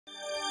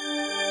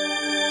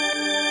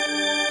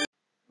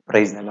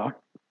Praise the Lord.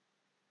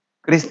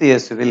 கிறிஸ்து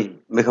இயேசுவில்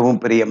மிகவும்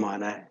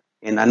பிரியமான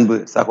என் அன்பு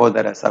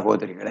சகோதர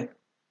சகோதரிகளே,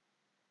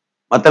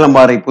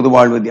 மத்தளம்பாறை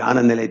புதுவாழ்வு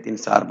தியான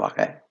நிலையத்தின்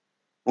சார்பாக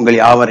உங்கள்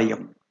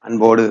யாவரையும்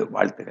அன்போடு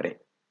வாழ்த்துகிறேன்.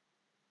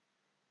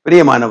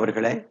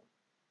 பிரியமானவர்களே,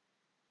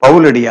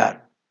 பவுலடியார்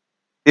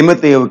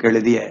தீமோத்தேயுவுக்கு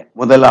எழுதிய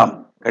முதலாம்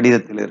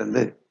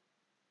கடிதத்திலிருந்து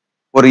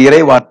ஒரு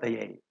இறை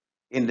வார்த்தையை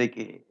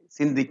இன்றைக்கு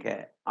சிந்திக்க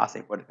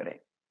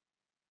ஆசைப்படுகிறேன்.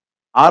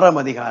 6ஆம்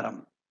அதிகாரம்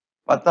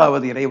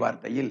 10வது இறை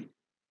வார்த்தையில்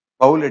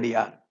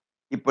பவுலடியார்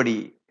இப்படி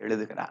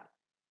எழுதுகிறார்: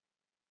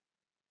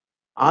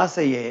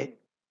 ஆசையே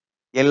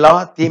எல்லா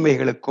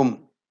தீமைகளுக்கும்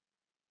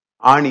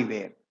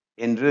ஆணிவேர்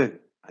என்று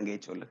அங்கே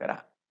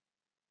சொல்லுகிறார்.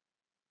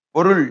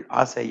 பொருள்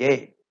ஆசையே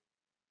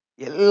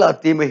எல்லா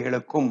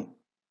தீமைகளுக்கும்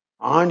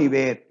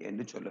ஆணிவேர்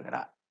என்று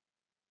சொல்லுகிறார்.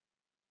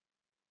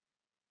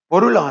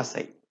 பொருள்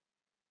ஆசை,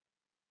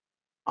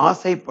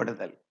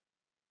 ஆசைப்படுதல்,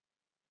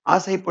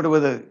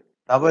 ஆசைப்படுவது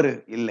தவறு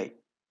இல்லை.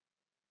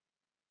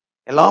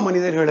 எல்லா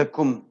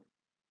மனிதர்களுக்கும்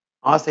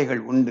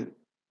ஆசைகள் உண்டு.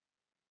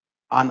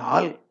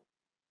 ஆனால்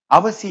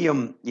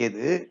அவசியம்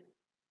எது,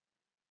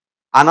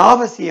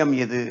 அனாவசியம்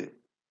எது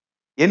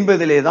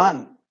என்பதிலேதான்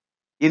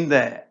இந்த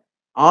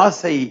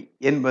ஆசை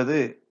என்பது,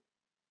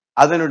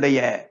 அதனுடைய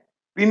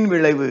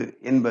பின்விளைவு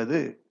என்பது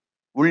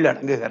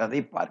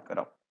உள்ளடங்குகிறதை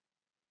பார்க்கிறோம்.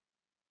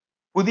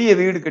 புதிய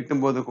வீடு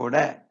கட்டும்போது கூட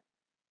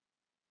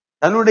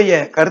தன்னுடைய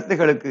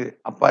கருத்துகளுக்கு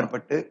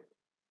அப்பாற்பட்டு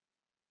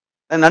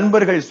தன்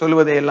நண்பர்கள்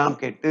சொல்வதையெல்லாம்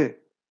கேட்டு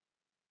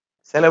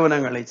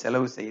செலவினங்களை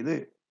செலவு செய்து,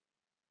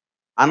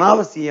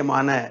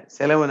 அனாவசியமான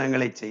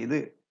செலவினங்களை செய்து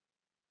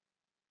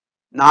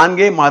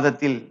 4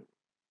 மாதத்தில்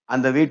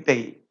அந்த வீட்டை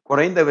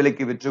குறைந்த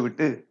விலைக்கு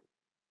விற்றுவிட்டு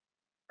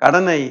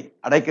கடனை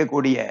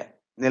அடைக்கக்கூடிய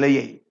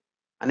நிலையை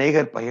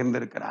அநேகர்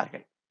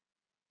பகிர்ந்திருக்கிறார்கள்.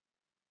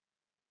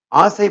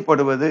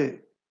 ஆசைப்படுவது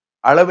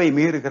அளவை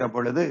மீறுகிற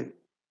பொழுது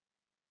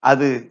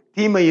அது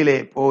தீமையிலே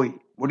போய்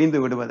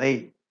முடிந்து விடுவதை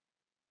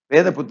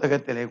வேத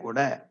புத்தகத்திலே கூட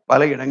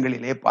பல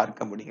இடங்களிலே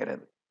பார்க்க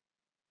முடிகிறது.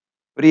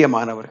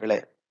 பிரியமானவர்களே,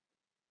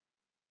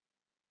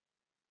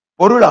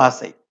 பொருள்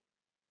ஆசை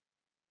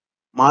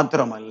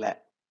மாத்திரமல்ல,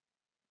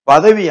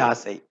 பதவி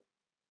ஆசை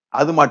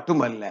அது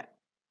மட்டுமல்ல,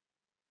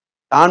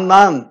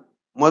 தான்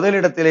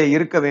முதலிடத்திலே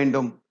இருக்க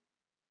வேண்டும்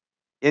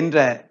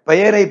என்ற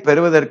பெயரை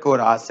பெறுவதற்கு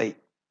ஒரு ஆசை,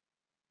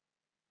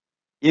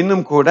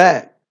 இன்னும் கூட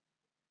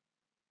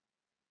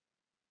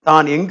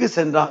தான் எங்கு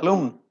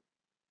சென்றாலும்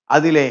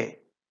அதிலே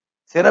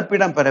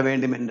சிறப்பிடம் பெற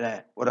வேண்டும் என்ற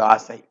ஒரு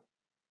ஆசை.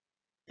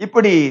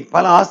 இப்படி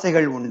பல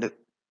ஆசைகள் உண்டு.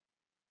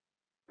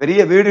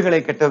 பெரிய வீடுகளை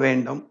கட்ட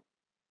வேண்டும்,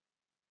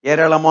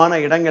 ஏராளமான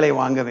இடங்களை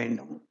வாங்க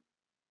வேண்டும்,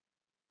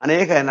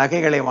 அநேக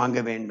நகைகளை வாங்க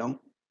வேண்டும்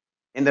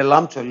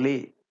என்றெல்லாம் சொல்லி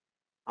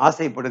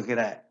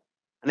ஆசைப்படுகிற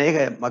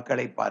அநேக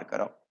மக்களை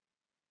பார்க்கிறோம்.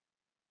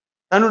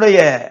 தன்னுடைய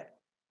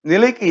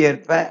நிலைக்கு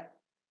ஏற்ப,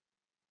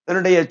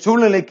 தன்னுடைய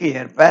சூழ்நிலைக்கு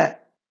ஏற்ப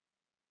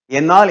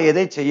என்னால்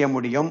எதை செய்ய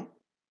முடியும்,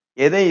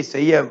 எதை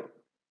செய்ய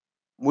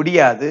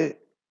முடியாது,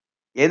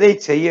 எதை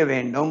செய்ய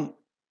வேண்டும்,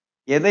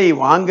 எதை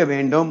வாங்க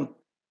வேண்டும்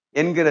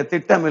என்கிற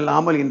திட்டம்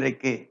இல்லாமல்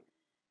இன்றைக்கு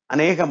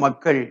அநேக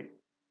மக்கள்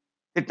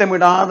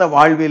திட்டமிடாத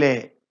வாழ்விலே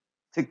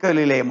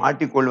சிக்கலிலே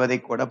மாட்டிக்கொள்வதை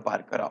கூட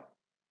பார்க்கிறோம்.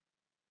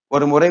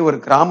 ஒரு முறை ஒரு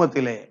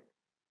கிராமத்திலே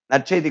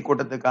நற்செய்தி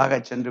கூட்டத்துக்காக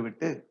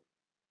சென்றுவிட்டு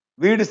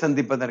வீடு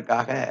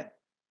சந்திப்பதற்காக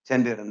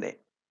சென்றிருந்தேன்.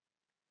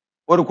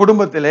 ஒரு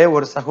குடும்பத்திலே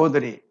ஒரு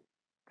சகோதரி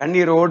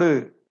கண்ணீரோடு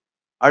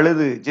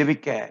அழுது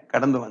ஜெபிக்க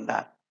கடந்து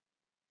வந்தார்.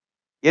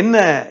 என்ன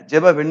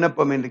ஜெப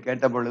விண்ணப்பம் என்று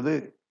கேட்ட பொழுது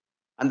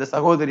அந்த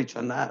சகோதரி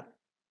சொன்னார்,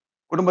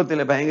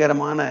 குடும்பத்தில்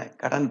பயங்கரமான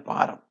கடன்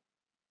பாரம்.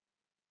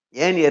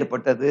 ஏன்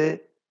ஏற்பட்டது?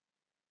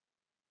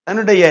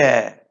 தன்னுடைய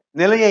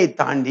நிலையை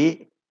தாண்டி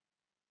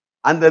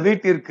அந்த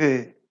வீட்டிற்கு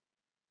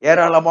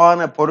ஏராளமான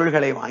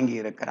பொருள்களை வாங்கி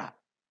இருக்கிறார்.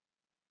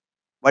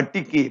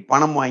 வட்டிக்கு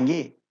பணம் வாங்கி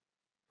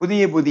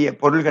புதிய புதிய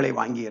பொருள்களை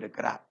வாங்கி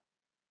இருக்கிறார்.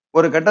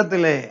 ஒரு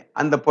கட்டத்திலே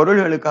அந்த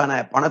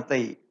பொருள்களுக்கான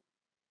பணத்தை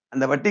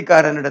அந்த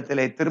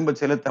வட்டிக்காரனிடத்திலே திரும்ப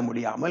செலுத்த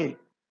முடியாமல்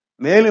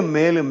மேலும்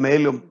மேலும்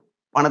மேலும்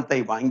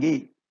பணத்தை வாங்கி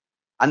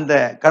அந்த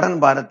கடன்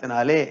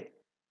பாரத்தினாலே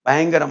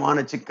பயங்கரமான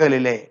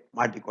சிக்கலிலே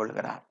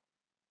மாட்டிக்கொள்கிறார்.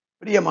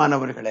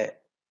 பிரியமானவர்களே,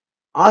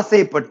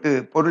 ஆசைப்பட்டு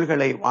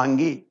பொருள்களை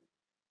வாங்கி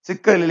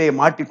சிக்கலிலே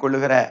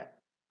மாட்டிக்கொள்ளுகிற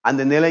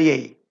அந்த நிலையை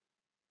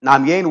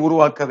நாம் ஏன்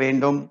உருவாக்க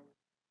வேண்டும்?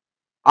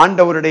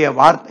 ஆண்டவருடைய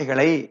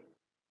வார்த்தைகளை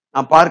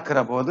நாம் பார்க்கிற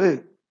போது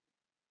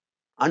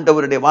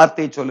ஆண்டவருடைய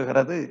வார்த்தை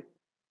சொல்லுகிறது,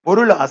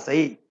 பொருள் ஆசை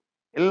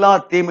எல்லா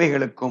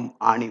தீமைகளுக்கும்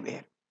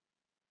ஆணிவேர்.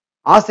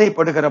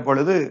 ஆசைப்படுகிற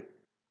பொழுது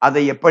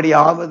அதை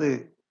எப்படியாவது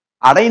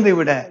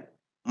அடைந்துவிட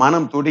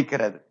மனம்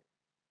துடிக்கிறது.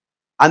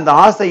 அந்த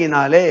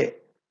ஆசையினாலே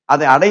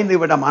அதை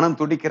அடைந்துவிட மனம்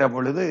துடிக்கிற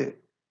பொழுது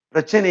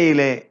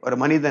பிரச்சனையிலே ஒரு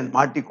மனிதன்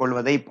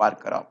மாட்டிக்கொள்வதை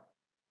பார்க்கிறோம்.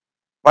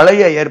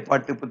 பழைய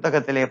ஏற்பாட்டு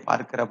புத்தகத்திலே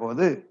பார்க்கிற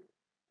போது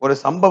ஒரு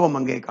சம்பவம்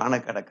அங்கே காண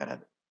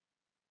கிடக்கிறது.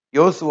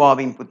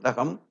 யோசுவாவின்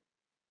புத்தகம்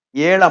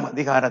 7ஆம்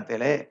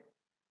அதிகாரத்திலே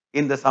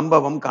இந்த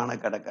சம்பவம் காண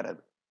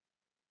கிடக்கிறது.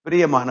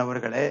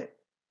 பிரியமானவர்களே,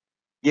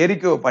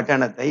 எரிகோ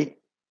பட்டணத்தை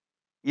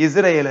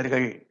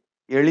இஸ்ரேலர்கள்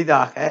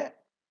எளிதாக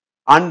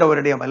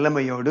ஆண்டவருடைய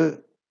வல்லமையோடு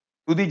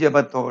துதி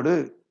ஜெபத்தோடு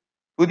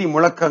துதி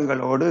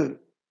முழக்கங்களோடு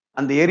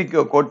அந்த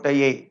எரிக்கோ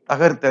கோட்டையை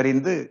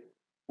தகர்த்தெறிந்து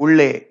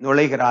உள்ளே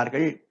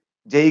நுழைகிறார்கள்,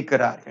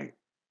 ஜெயிக்கிறார்கள்.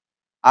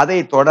 அதை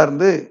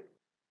தொடர்ந்து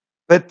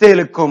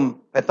பெத்தேலுக்கும்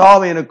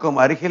பெத்தாவேனுக்கும்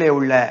அருகிலே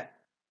உள்ள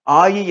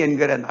ஆயி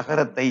என்கிற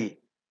நகரத்தை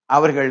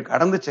அவர்கள்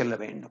கடந்து செல்ல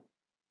வேண்டும்.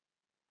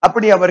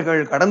 அப்படி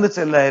அவர்கள் கடந்து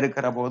செல்ல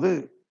இருக்கிற போது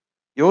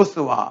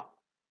யோசுவா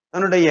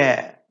தன்னுடைய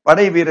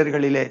படை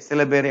வீரர்களிலே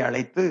சில பேரை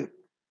அழைத்து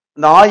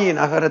இந்த ஆயி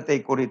நகரத்தை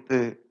குறித்து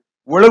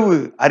உளவு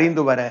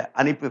அறிந்து வர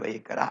அனுப்பி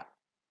வைக்கிறார்.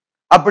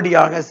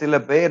 அப்படியாக சில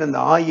பேர் இந்த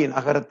ஆயி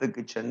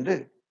நகரத்துக்கு சென்று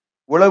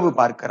உளவு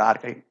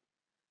பார்க்கிறார்கள்.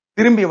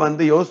 திரும்பி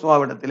வந்து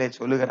யோசுவாவிடத்திலே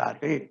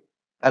சொல்லுகிறார்கள்,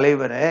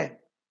 தலைவரே,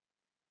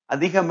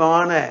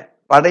 அதிகமான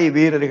படை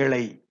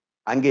வீரர்களை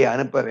அங்கே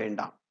அனுப்ப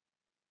வேண்டாம்.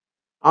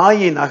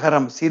 ஆயி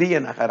நகரம் சிறிய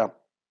நகரம்,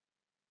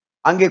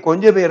 அங்கே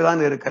கொஞ்ச பேர்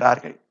தான்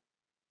இருக்கிறார்கள்.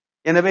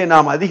 எனவே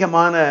நாம்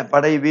அதிகமான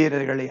படை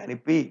வீரர்களை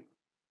அனுப்பி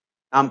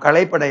நாம்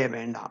களைப்படைய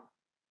வேண்டாம்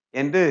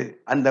என்று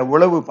அந்த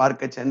உளவு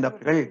பார்க்க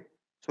சென்றவர்கள்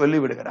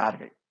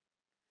சொல்லிவிடுகிறார்கள்.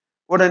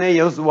 உடனே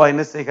யோசுவா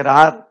என்ன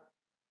செய்கிறார்?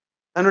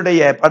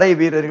 தன்னுடைய படை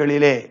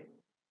வீரர்களிலே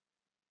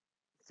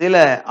சில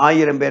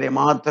 1000 பேரை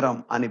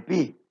மாத்திரம்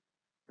அனுப்பி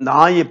இந்த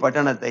ஆயி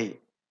பட்டணத்தை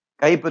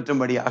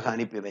கைப்பற்றும்படியாக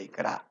அனுப்பி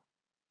வைக்கிறார்.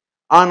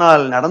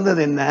 ஆனால்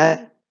நடந்தது என்ன?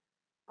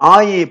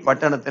 ஆயி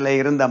பட்டணத்தில்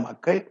இருந்த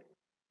மக்கள்,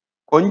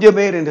 கொஞ்ச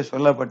பேர் என்று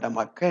சொல்லப்பட்ட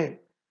மக்கள்,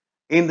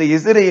 இந்த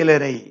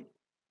இஸ்ரேலரை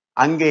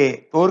அங்கே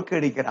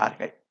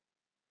தோற்கடிக்கிறார்கள்.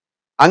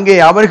 அங்கே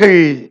அவர்கள்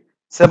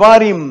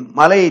செபாரிம்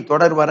மலை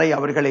தொடர் வரை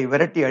அவர்களை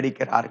விரட்டி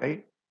அடிக்கிறார்கள்.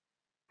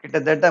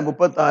 கிட்டத்தட்ட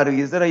 36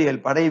 இஸ்ரேல்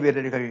படை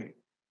வீரர்கள்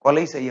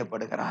கொலை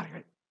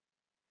செய்யப்படுகிறார்கள்.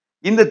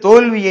 இந்த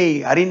தோல்வியை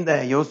அறிந்த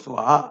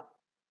யோசுவா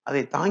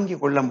அதை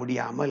தாங்கிக் கொள்ள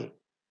முடியாமல்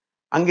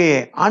அங்கே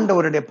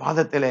ஆண்டவருடைய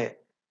பாதத்திலே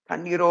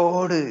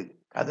கண்ணீரோடு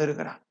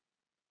கதறுகிறார்.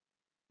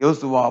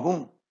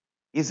 யோசுவாவும்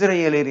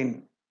இஸ்ரேலரின்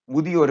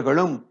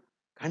முதியோர்களும்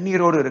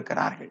கண்ணீரோடு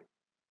இருக்கிறார்கள்,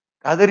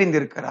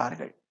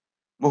 கதறிந்திருக்கிறார்கள்,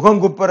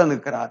 முகங்குப்புற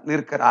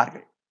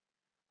நிற்கிறார்கள்.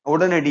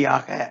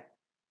 உடனடியாக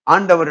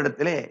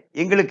ஆண்டவரிடத்திலே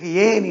எங்களுக்கு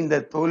ஏன் இந்த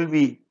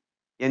தோல்வி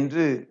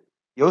என்று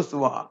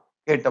யோசுவா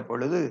கேட்ட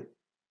பொழுது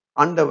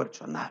ஆண்டவர்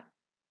சொன்னார்.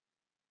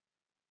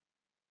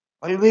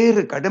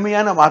 பல்வேறு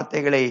கடுமையான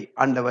வார்த்தைகளை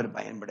ஆண்டவர்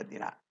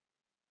பயன்படுத்தினார்.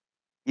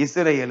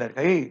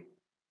 இஸ்ரேலர்கள்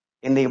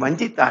என்னை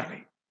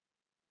வஞ்சித்தார்கள்,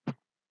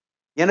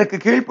 எனக்கு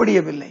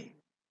கீழ்ப்படியவில்லை,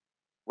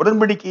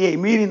 உடன்படிக்கையை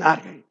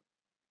மீறினார்கள்,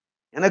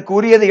 எனக்கு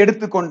உரியதை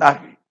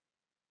எடுத்துக்கொண்டார்கள்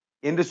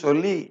என்று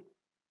சொல்லி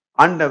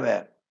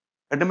ஆண்டவர்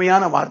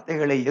கடுமையான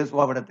வார்த்தைகளை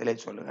யோசுவாவிடத்திலே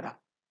சொல்லுகிறார்.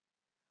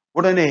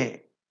 உடனே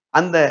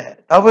அந்த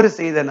தவறு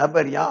செய்த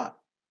நபர் யார்,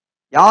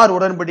 யார்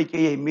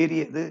உடன்படிக்கையை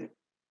மீறியது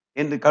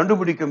என்று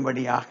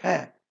கண்டுபிடிக்கும்படியாக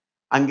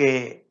அங்கே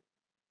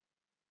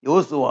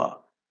யோசுவா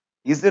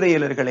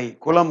இஸ்ரேலர்களை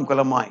குலம்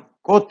குலமாய்,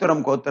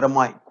 கோத்திரம்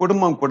கோத்திரமாய்,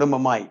 குடும்பம்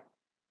குடும்பமாய்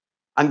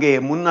அங்கே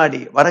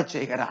முன்னாடி வரச்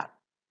செய்கிறார்.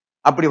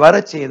 அப்படி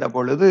வரச் செய்த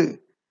பொழுது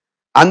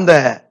அந்த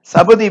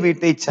சபதி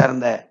வீட்டை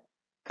சார்ந்த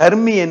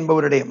கர்மி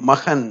என்பவருடைய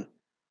மகன்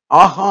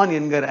ஆகான்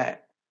என்கிற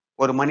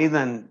ஒரு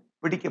மனிதன்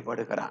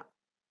பிடிக்கப்படுகிறான்.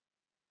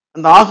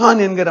 அந்த ஆகான்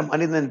என்கிற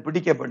மனிதன்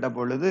பிடிக்கப்பட்ட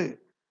பொழுது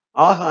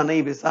ஆகானை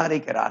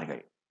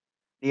விசாரிக்கிறார்கள்.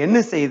 நீ என்ன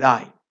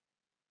செய்தாய்,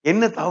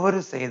 என்ன தவறு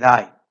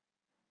செய்தாய்,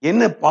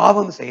 என்ன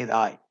பாவம்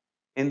செய்தாய்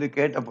என்று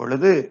கேட்ட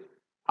பொழுது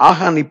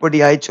ஆகான்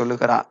இப்படியாய்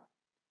சொல்லுகிறார்.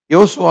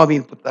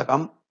 யோசுவாவின்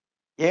புத்தகம்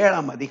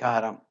 7ஆம்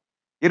அதிகாரம்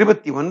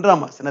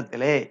 21ஆம்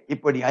வசனத்திலே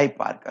இப்படியாய்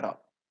பார்க்கிறோம்.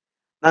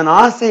 நான்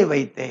ஆசை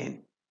வைத்தேன்,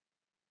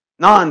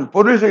 நான்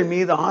பொருள்கள்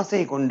மீது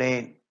ஆசை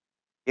கொண்டேன்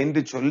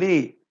என்று சொல்லி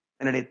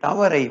என்னுடைய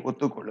தவறை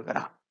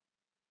ஒத்துக்கொள்கிறான்.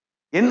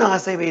 என்ன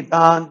ஆசை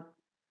வைத்தான்?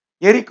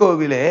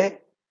 எரிகோவிலே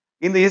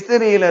இந்த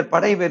இஸ்ரேலர்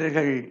படை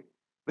வீரர்கள்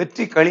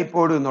வெற்றி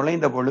களிப்போடு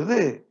நுழைந்த பொழுது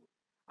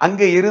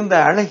அங்கே இருந்த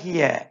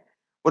அழகிய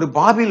ஒரு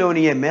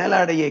பாபிலோனிய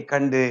மேலாடையை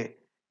கண்டு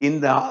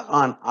இந்த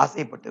ஆகான்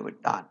ஆசைப்பட்டு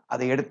விட்டான்,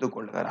 அதை எடுத்துக்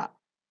கொள்கிறான்.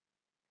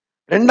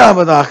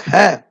 இரண்டாவதாக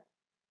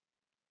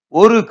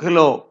 1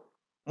 கிலோ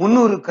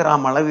 300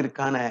 கிராம்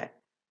அளவிற்கான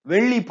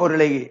வெள்ளி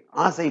பொருளை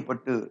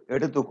ஆசைப்பட்டு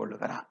எடுத்துக்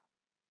கொள்ளுகிறான்.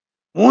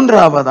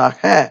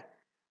 மூன்றாவதாக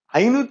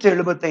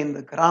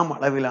 575 கிராம்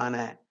அளவிலான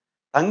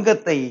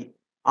தங்கத்தை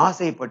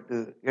ஆசைப்பட்டு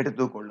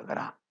எடுத்துக்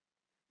கொள்ளுகிறான்.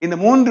 இந்த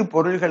 3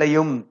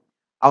 பொருள்களையும்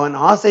அவன்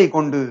ஆசை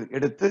கொண்டு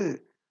எடுத்து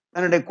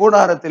தன்னுடைய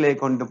கூடாரத்திலே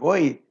கொண்டு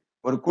போய்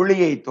ஒரு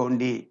குழியை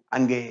தோண்டி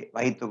அங்கே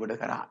வைத்து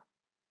விடுகிறான்.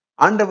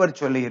 ஆண்டவர்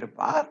சொல்லி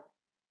இருப்பார்,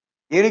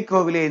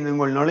 எரிகோவிலே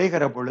நீங்கள்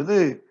நுழைகிற பொழுது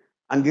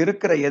அங்கு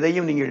இருக்கிற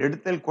எதையும் நீங்கள்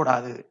எடுத்தல்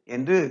கூடாது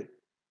என்று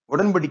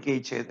உடன்படிக்கையை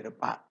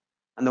செய்திருப்பார்.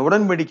 அந்த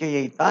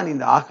உடன்படிக்கையை தான்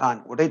இந்த ஆகான்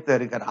உடைத்து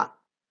இருக்கிறான்.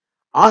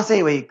 ஆசை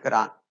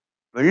வைக்கிறான்.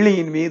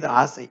 வெள்ளியின் மீது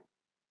ஆசை,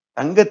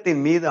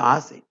 தங்கத்தின் மீது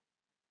ஆசை,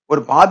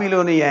 ஒரு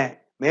பாபிலோனிய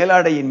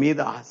மேலாடையின்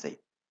மீது ஆசை.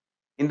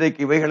 இன்றைக்கு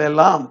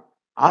இவைகளெல்லாம்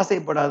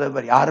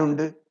ஆசைப்படாதவர்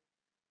யாருண்டு?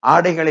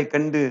 ஆடைகளை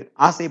கண்டு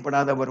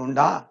ஆசைப்படாதவர்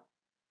உண்டா?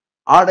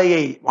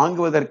 ஆடையை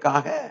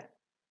வாங்குவதற்காக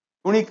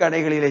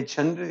துணிக்கடைகளிலே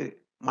சென்று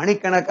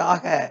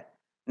மணிக்கணக்காக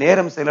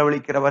நேரம்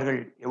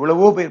செலவழிக்கிறவர்கள்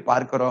எவ்வளவோ பேர்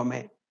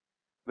பார்க்கிறோமே.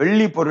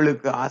 வெள்ளி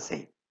பொருளுக்கு ஆசை,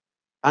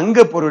 தங்க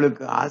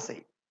பொருளுக்கு ஆசை,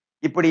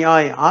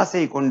 இப்படியாய்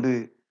ஆசை கொண்டு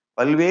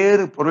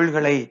பல்வேறு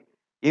பொருள்களை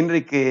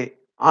இன்றைக்கு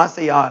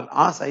ஆசையால்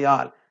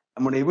ஆசையால்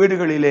நம்முடைய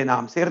வீடுகளிலே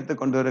நாம் சேர்த்து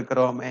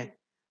கொண்டிருக்கிறோமே.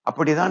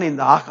 அப்படிதான்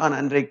இந்த ஆகான்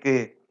அன்றைக்கு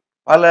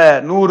பல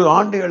 100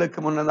 ஆண்டுகளுக்கு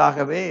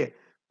முன்னதாகவே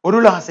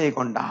பொருளாசை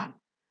கொண்டான்.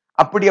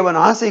 அப்படி அவன்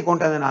ஆசை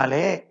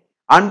கொண்டதனாலே,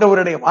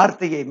 ஆண்டவருடைய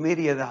வார்த்தையை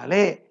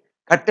மீறியதாலே,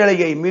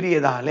 கட்டளையை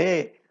மீறியதாலே,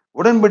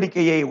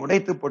 உடன்படிக்கையை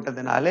உடைத்து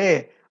போட்டதனாலே,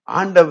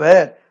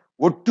 ஆண்டவர்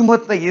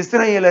ஒட்டுமொத்த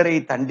இஸ்ரவேலரை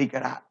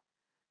தண்டிக்கிறார்.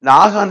 இந்த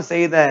ஆகான்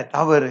செய்த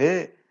தவறு,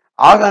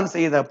 ஆகான்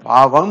செய்த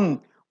பாவம்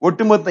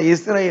ஒட்டுமொத்த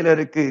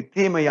இஸ்ரவேலருக்கு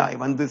தீமையாய்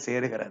வந்து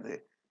சேருகிறது.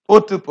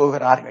 தோற்று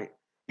போகிறார்கள்.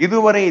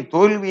 இதுவரை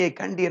தோல்வியை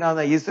கண்டிராத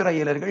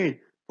இஸ்ரவேலர்கள்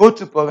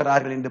தோற்று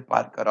போகிறார்கள் என்று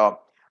பார்க்கிறோம்.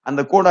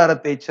 அந்த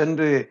கூடாரத்தை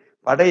சென்று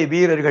படை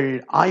வீரர்கள்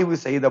ஆய்வு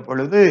செய்த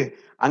பொழுது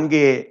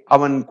அங்கே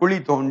அவன் குழி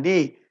தோண்டி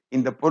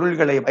இந்த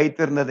பொருள்களை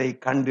வைத்திருந்ததை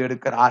கண்டு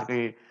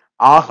எடுக்கிறார்கள்.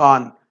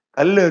 ஆகான்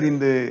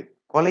கல்லெறிந்து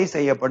கொலை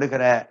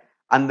செய்யப்படுகிற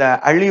அந்த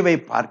அழிவை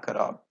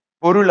பார்க்கிறோம்.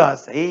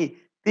 பொருளாசை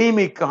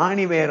தீமைக்கு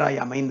ஆணிவேராய்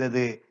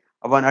அமைந்தது.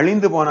 அவன்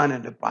அழிந்து போனான்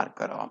என்று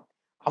பார்க்கிறோம்.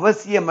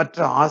 அவசியமற்ற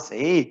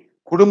ஆசை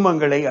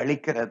குடும்பங்களை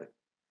அழிக்கிறது.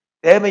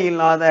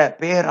 தேவையில்லாத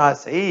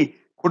பேராசை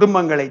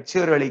குடும்பங்களை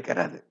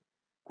சீரழிக்கிறது.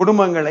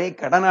 குடும்பங்களை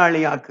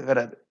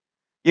கடனாளியாக்குகிறது.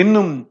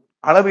 இன்னும்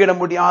அளவிட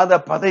முடியாத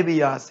பதவி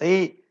ஆசை,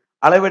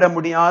 அளவிட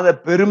முடியாத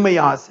பெருமை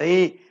ஆசை,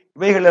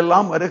 இவைகள்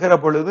எல்லாம் வருகிற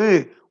பொழுது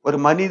ஒரு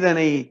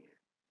மனிதனை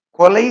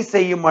கொலை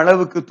செய்யும்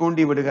அளவுக்கு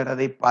தூண்டி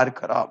விடுகிறதை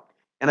பார்க்கிறோம்.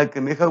 எனக்கு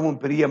மிகவும்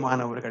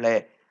பிரியமானவர்களே,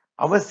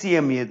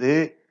 அவசியம் எது,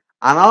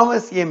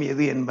 அனாவசியம்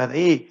எது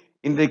என்பதை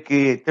இன்றைக்கு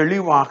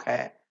தெளிவாக,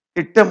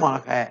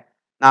 திட்டமாக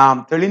நாம்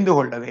தெளிந்து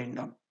கொள்ள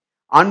வேண்டும்.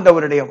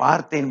 ஆண்டவருடைய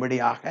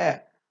வார்த்தையின்படியாக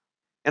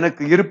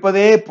எனக்கு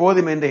இருப்பதே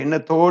போதும் என்ற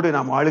எண்ணத்தோடு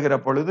நாம் வாழுகிற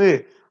பொழுது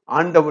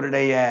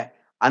ஆண்டவருடைய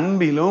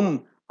அன்பிலும்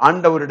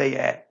ஆண்டவருடைய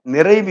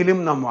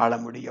நிறைவிலும் நாம் வாழ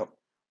முடியும்.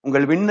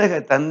 உங்கள் விண்ணக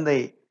தந்தை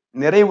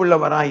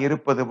நிறைவுள்ளவராய்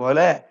இருப்பது போல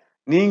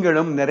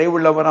நீங்களும்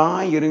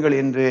நிறைவுள்ளவராய் இருங்கள்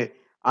என்று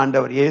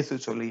ஆண்டவர் இயேசு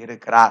சொல்லி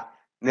இருக்கிறார்.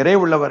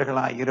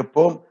 நிறைவுள்ளவர்களாய்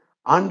இருப்போம்.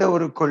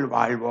 ஆண்டவருக்குள்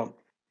வாழ்வோம்.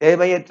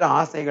 தேவையற்ற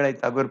ஆசைகளை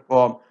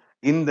தவிர்ப்போம்.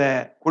 இந்த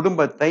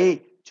குடும்பத்தை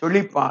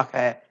செழிப்பாக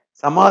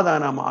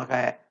சமாதானமாக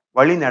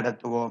வழி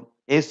நடத்துவோம்.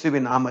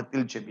 இயேசுவின்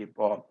நாமத்தில்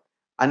ஜெபிப்போம்.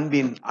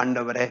 அன்பின்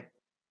ஆண்டவரே,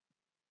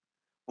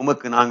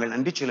 உமக்கு நாங்கள்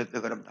நன்றி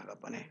செலுத்துகிறோம்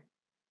தகப்பனே.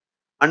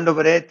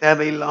 ஆண்டவரே,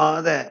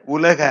 தேவையில்லாத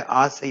உலக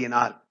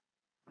ஆசையினால்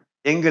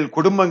எங்கள்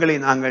குடும்பங்களை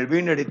நாங்கள்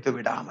வீணடித்து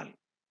விடாமல்,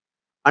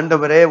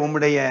 ஆண்டவரே,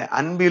 உம்முடைய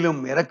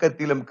அன்பிலும்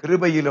இரக்கத்திலும்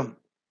கிருபையிலும்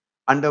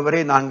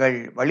ஆண்டவரே நாங்கள்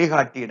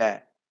வழிகாட்டிட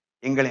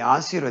எங்களை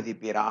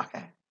ஆசீர்வதிப்பீராக.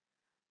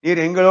 நீர்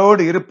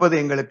எங்களோடு இருப்பது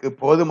எங்களுக்கு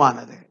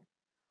போதுமானது.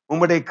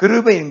 உம்முடைய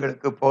கிருபை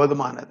எங்களுக்கு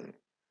போதுமானது.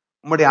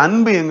 உம்முடைய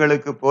அன்பு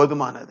எங்களுக்கு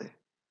போதுமானது.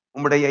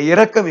 உம்முடைய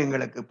இரக்கம்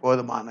எங்களுக்கு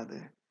போதுமானது.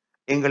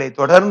 எங்களை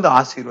தொடர்ந்து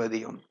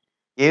ஆசீர்வதியும்.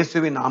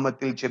 இயேசுவின்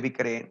நாமத்தில்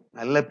ஜெபிக்கிறேன்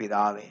நல்ல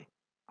பிதாவே.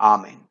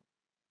 ஆமென்.